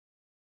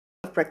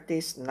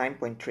Self-practice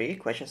 9.3,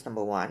 questions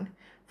number 1.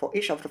 For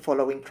each of the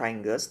following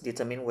triangles,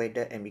 determine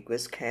whether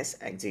ambiguous case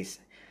exists.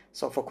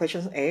 So for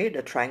question A,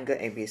 the triangle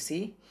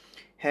ABC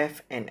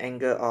have an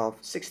angle of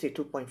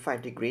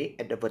 62.5 degree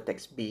at the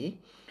vertex B.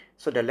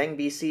 So the length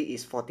BC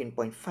is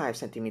 14.5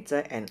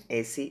 centimeter and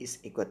AC is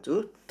equal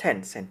to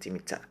 10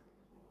 centimeter.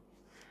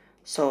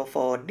 So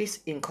for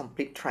these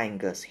incomplete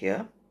triangles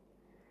here,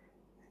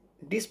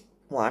 this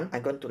one,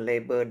 I'm going to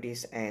label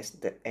this as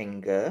the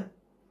angle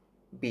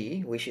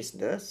B, which is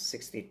the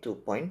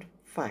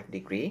 62.5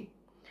 degree.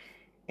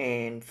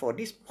 And for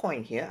this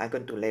point here, I'm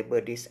going to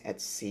label this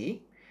as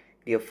C.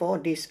 Therefore,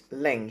 this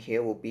length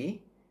here will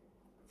be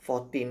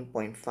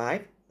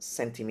 14.5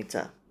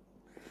 centimeter.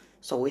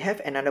 So we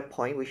have another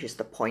point, which is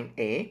the point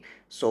A.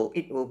 So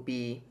it will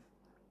be,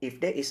 if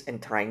there is a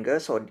triangle,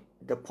 so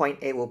the point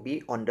A will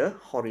be on the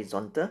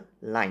horizontal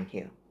line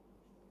here.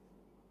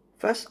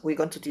 First, we're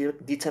going to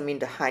determine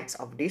the heights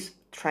of this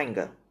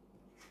triangle.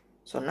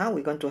 So now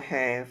we're going to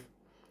have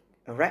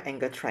a right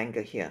angle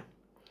triangle here.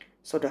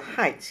 So the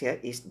height here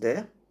is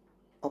the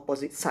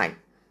opposite side,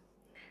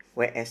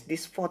 whereas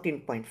this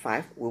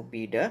 14.5 will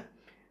be the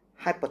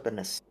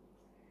hypotenuse.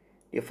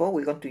 Therefore,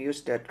 we're going to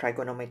use the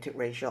trigonometric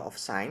ratio of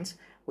sines,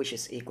 which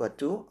is equal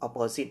to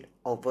opposite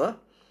over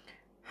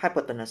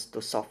hypotenuse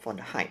to solve for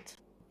the height.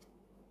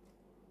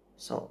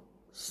 So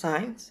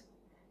sines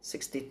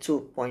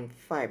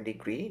 62.5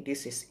 degree,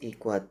 this is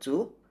equal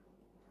to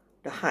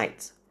the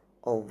height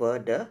over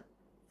the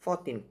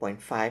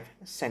 14.5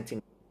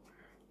 centimeter.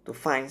 To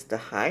find the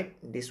height,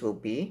 this will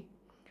be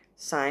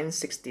sine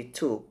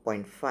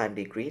 62.5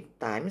 degree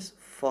times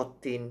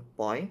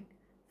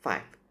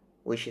 14.5,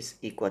 which is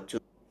equal to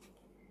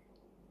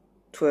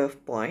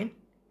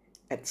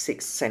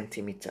 12.86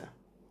 centimeter.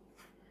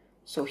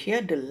 So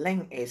here the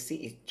length AC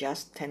is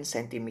just 10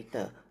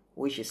 centimeter,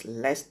 which is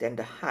less than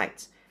the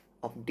height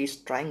of this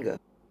triangle.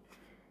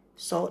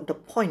 So the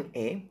point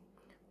A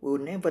will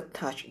never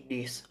touch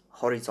these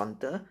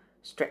horizontal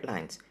straight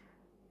lines.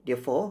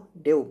 Therefore,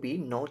 there will be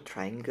no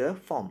triangle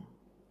formed.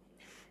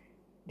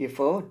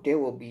 Therefore, there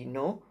will be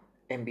no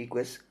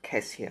ambiguous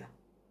case here.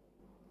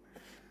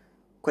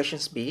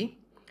 Questions B.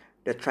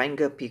 The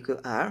triangle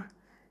PQR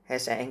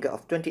has an angle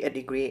of 28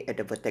 degree at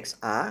the vertex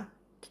R.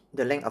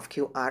 The length of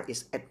QR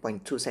is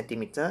 8.2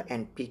 cm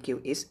and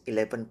PQ is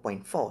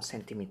 11.4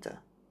 cm.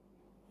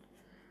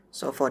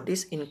 So for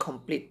this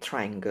incomplete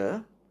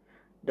triangle,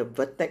 the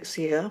vertex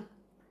here,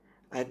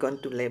 I'm going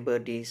to label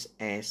this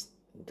as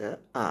the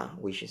R,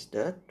 which is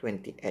the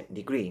 28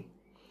 degree.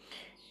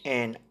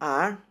 And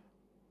R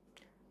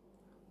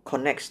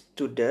connects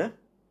to the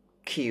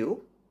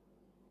Q.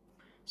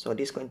 So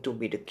this is going to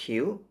be the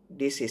Q.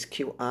 This is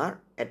QR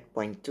at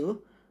 0.2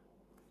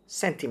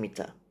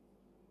 centimeter.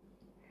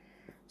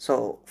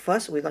 So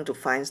first we're going to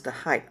find the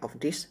height of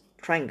this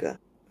triangle.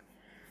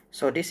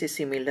 So this is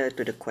similar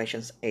to the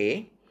questions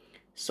A.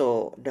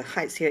 So the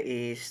height here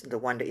is the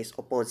one that is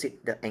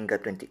opposite the angle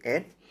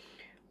 28,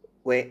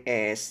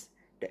 whereas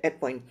the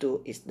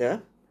 8.2 is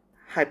the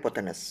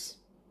hypotenuse.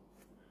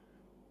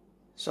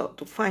 So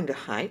to find the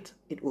height,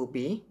 it will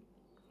be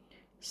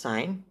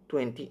sine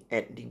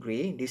 28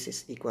 degree. This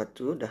is equal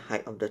to the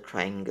height of the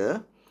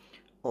triangle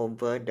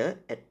over the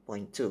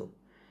 8.2.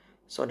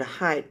 So the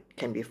height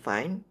can be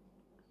found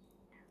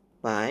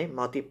by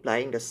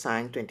multiplying the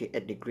sine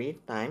 28 degree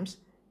times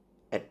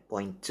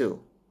 8.2,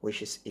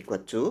 which is equal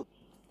to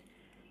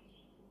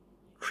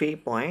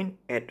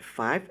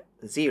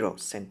 3.850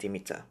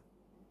 centimeter.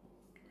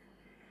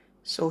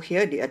 So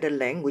here the other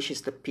length, which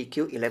is the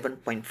PQ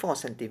 11.4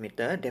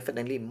 centimeter,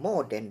 definitely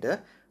more than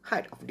the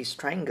height of this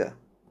triangle.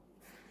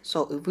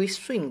 So if we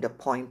swing the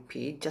point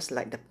P just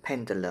like the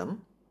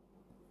pendulum,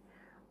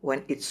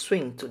 when it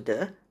swings to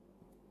the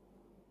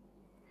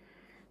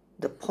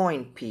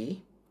point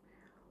P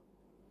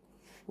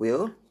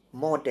will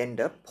more than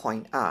the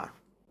point R.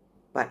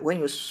 But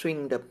when you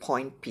swing the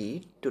point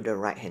P to the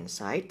right hand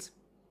side,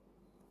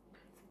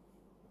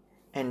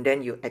 and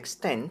then you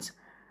extend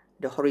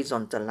the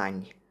horizontal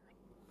line,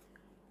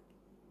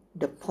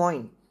 the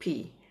point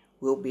P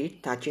will be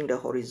touching the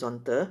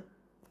horizontal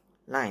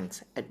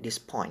lines at this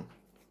point.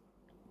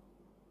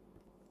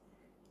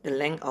 The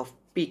length of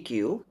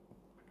PQ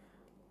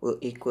will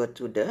equal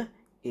to the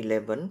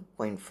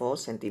 11.4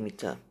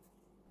 centimeter.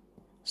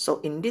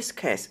 So in this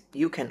case,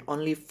 you can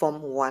only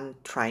form one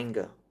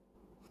triangle.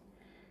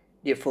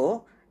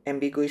 Therefore,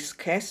 ambiguous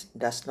case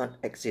does not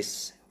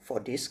exist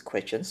for these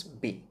questions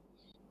B.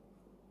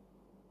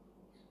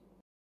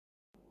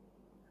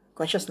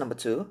 Questions number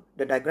 2.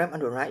 The diagram on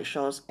the right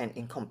shows an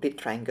incomplete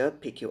triangle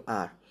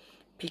PQR.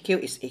 PQ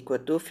is equal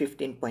to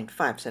 15.5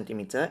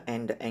 cm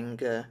and the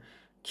angle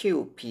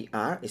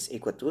QPR is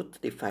equal to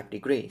 35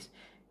 degrees.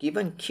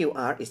 Given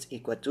QR is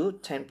equal to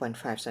 10.5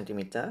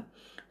 cm,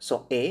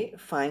 so A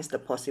finds the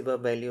possible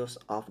values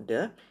of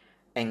the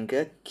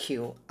angle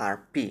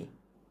QRP.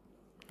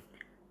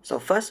 So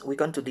first, we're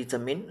going to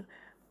determine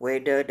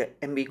whether the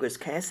ambiguous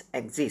case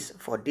exists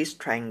for this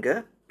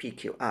triangle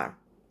PQR.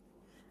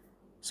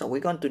 So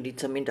we're going to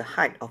determine the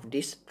height of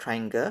this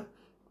triangle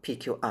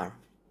PQR.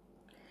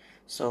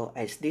 So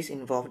as this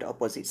involves the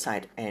opposite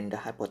side and the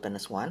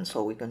hypotenuse one,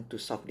 so we're going to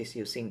solve this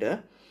using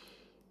the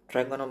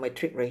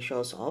trigonometric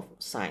ratios of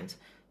sines.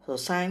 So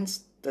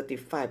sines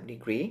 35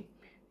 degree,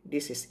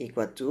 this is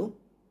equal to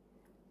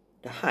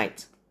the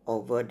height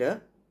over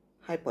the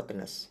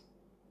hypotenuse.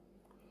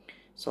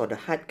 So the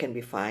height can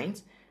be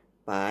found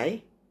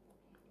by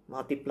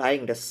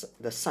multiplying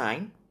the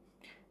sine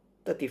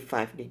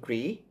 35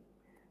 degree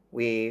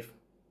with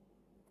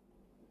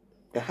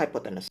the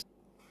hypotenuse.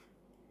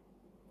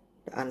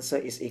 The answer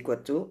is equal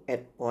to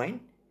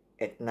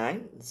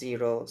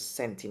 8.890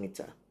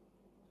 centimeter.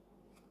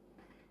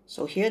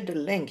 So here the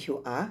length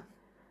QR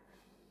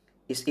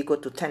is equal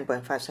to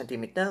 10.5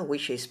 centimeter,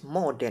 which is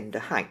more than the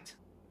height.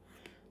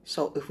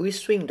 So if we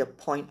swing the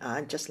point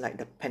R just like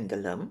the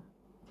pendulum,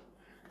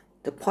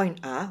 the point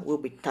R will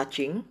be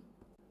touching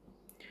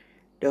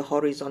the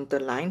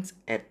horizontal lines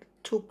at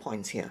 2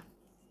 points here.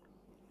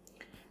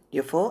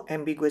 Therefore,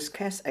 ambiguous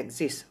case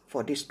exists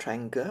for this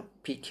triangle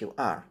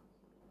PQR.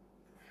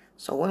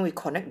 So when we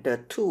connect the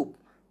 2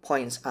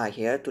 points R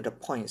here to the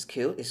points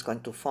Q, it's going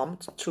to form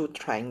two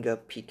triangle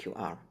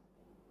PQR.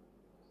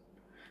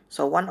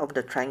 So one of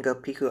the triangle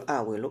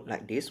PQR will look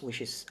like this, which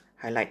is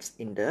highlights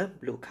in the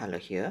blue color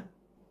here.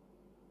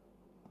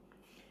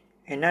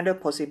 Another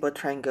possible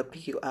triangle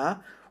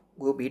PQR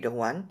will be the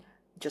one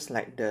just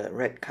like the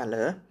red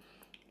color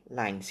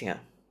lines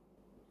here.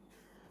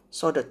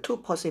 So the two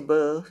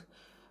possible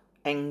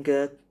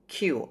angle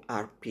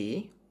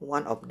QRP,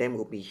 one of them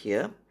will be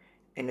here,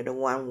 another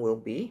one will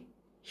be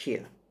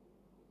here.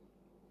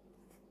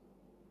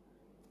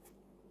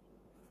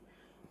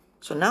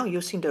 So now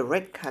using the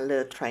red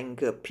color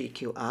triangle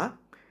PQR,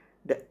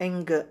 the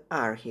angle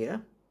R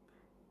here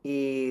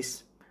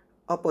is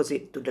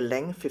opposite to the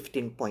length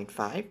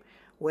 15.5,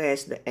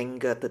 whereas the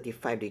angle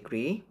 35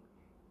 degree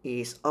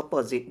is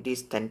opposite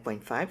this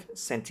 10.5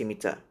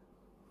 centimeter.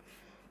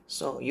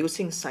 So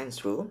using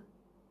sines rule,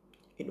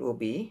 it will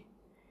be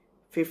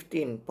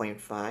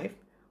 15.5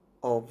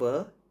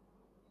 over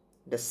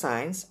the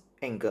sines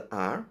angle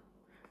R.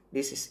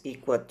 This is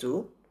equal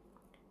to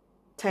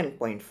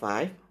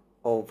 10.5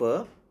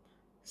 over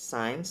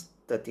sines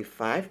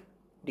 35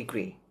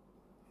 degree.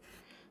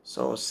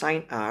 So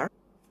sine R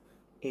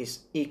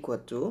is equal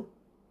to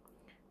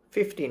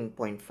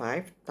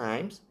 15.5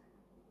 times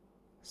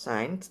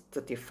sine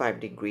 35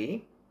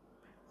 degree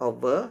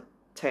over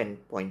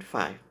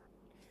 10.5.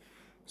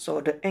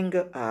 So the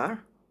angle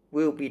R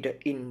will be the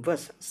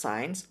inverse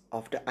sines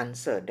of the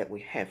answer that we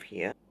have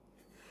here,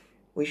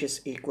 which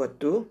is equal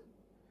to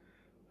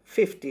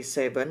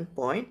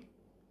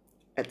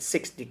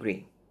 57.86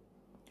 degree.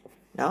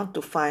 Now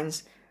to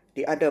find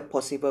the other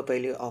possible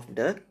value of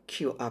the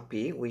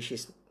QRP, which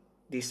is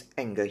this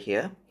angle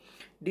here,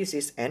 this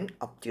is an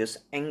obtuse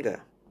angle.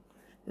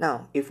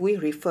 Now, if we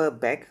refer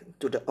back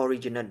to the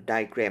original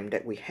diagram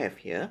that we have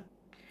here,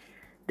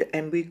 the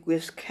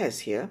ambiguous case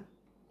here,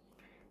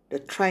 the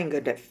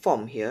triangle that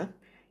form here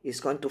is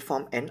going to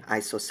form an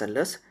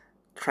isosceles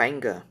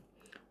triangle,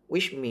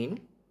 which means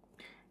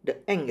the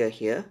angle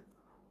here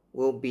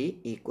will be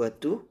equal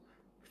to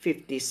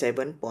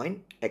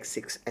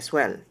 57.86 as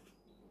well.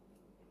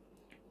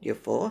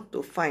 Therefore,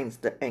 to find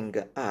the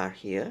angle R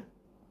here,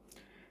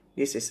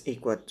 this is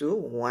equal to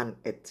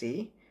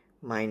 180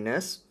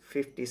 minus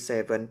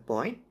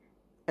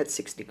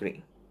 57.86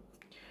 degree,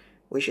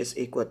 which is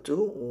equal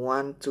to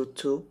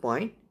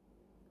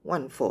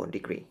 122.14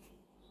 degree.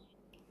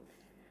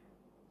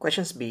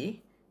 Questions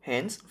B,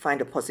 hence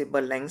find the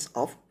possible lengths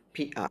of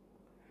PR.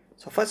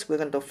 So first we're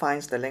going to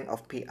find the length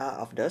of PR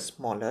of the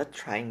smaller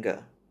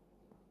triangle.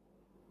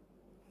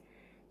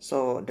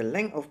 So the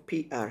length of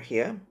PR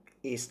here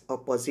is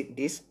opposite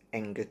this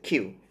angle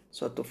Q.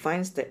 So to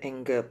find the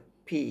angle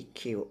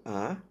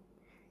PQR,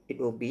 it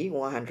will be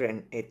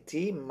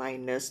 180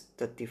 minus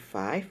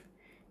 35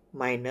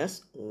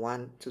 minus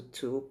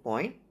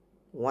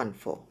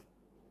 122.14,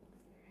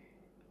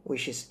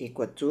 which is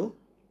equal to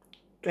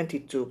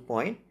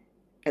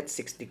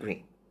 22.86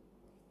 degree.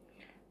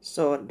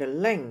 So the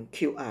length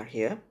QR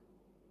here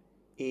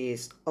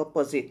is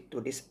opposite to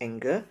this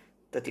angle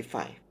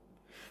 35.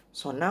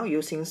 So now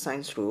using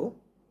sines rule,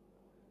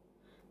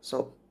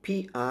 so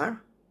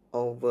PR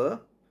over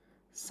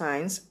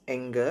sines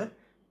angle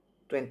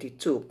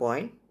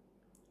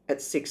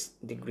 22.86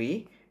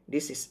 degree,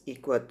 this is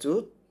equal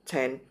to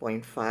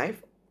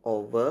 10.5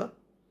 over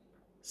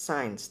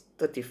sines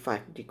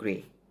 35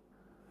 degree.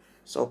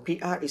 So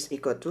PR is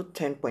equal to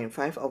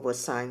 10.5 over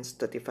sines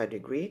 35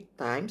 degree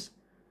times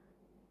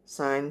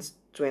sines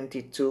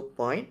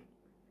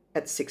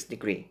 22.86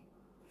 degree,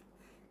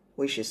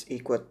 which is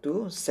equal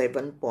to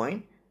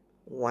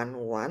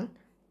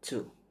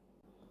 7.112.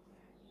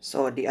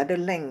 So the other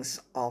lengths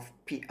of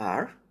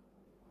PR,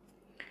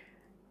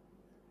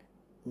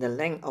 the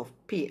length of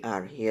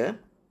PR here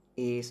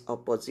is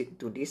opposite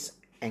to this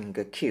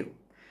angle Q.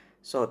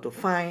 So to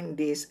find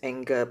this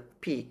angle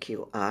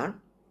PQR,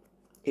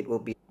 it will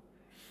be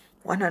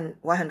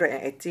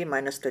 180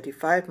 minus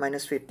 35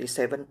 minus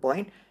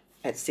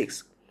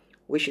 57.86,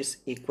 which is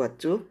equal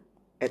to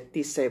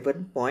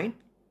 87.86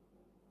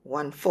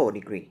 18.14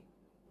 degree.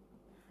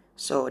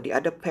 So the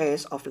other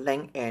pairs of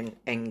length and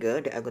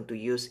angle that I'm going to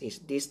use is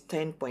this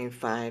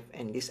 10.5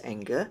 and this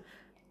angle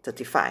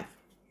 35.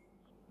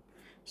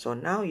 So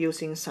now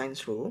using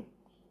sines rule,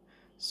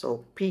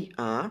 so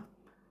PR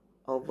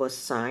over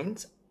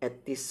sines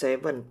at the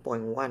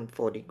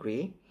 7.14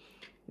 degree,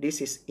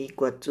 this is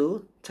equal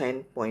to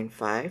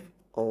 10.5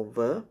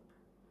 over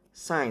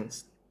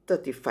sines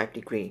 35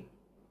 degree.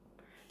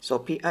 So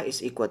PR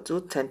is equal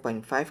to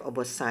 10.5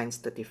 over sines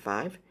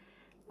 35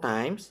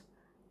 times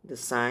the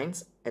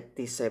sines at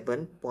the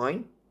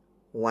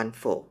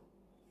 7.14,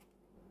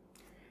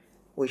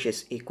 which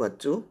is equal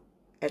to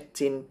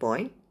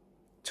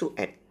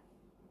 18.28.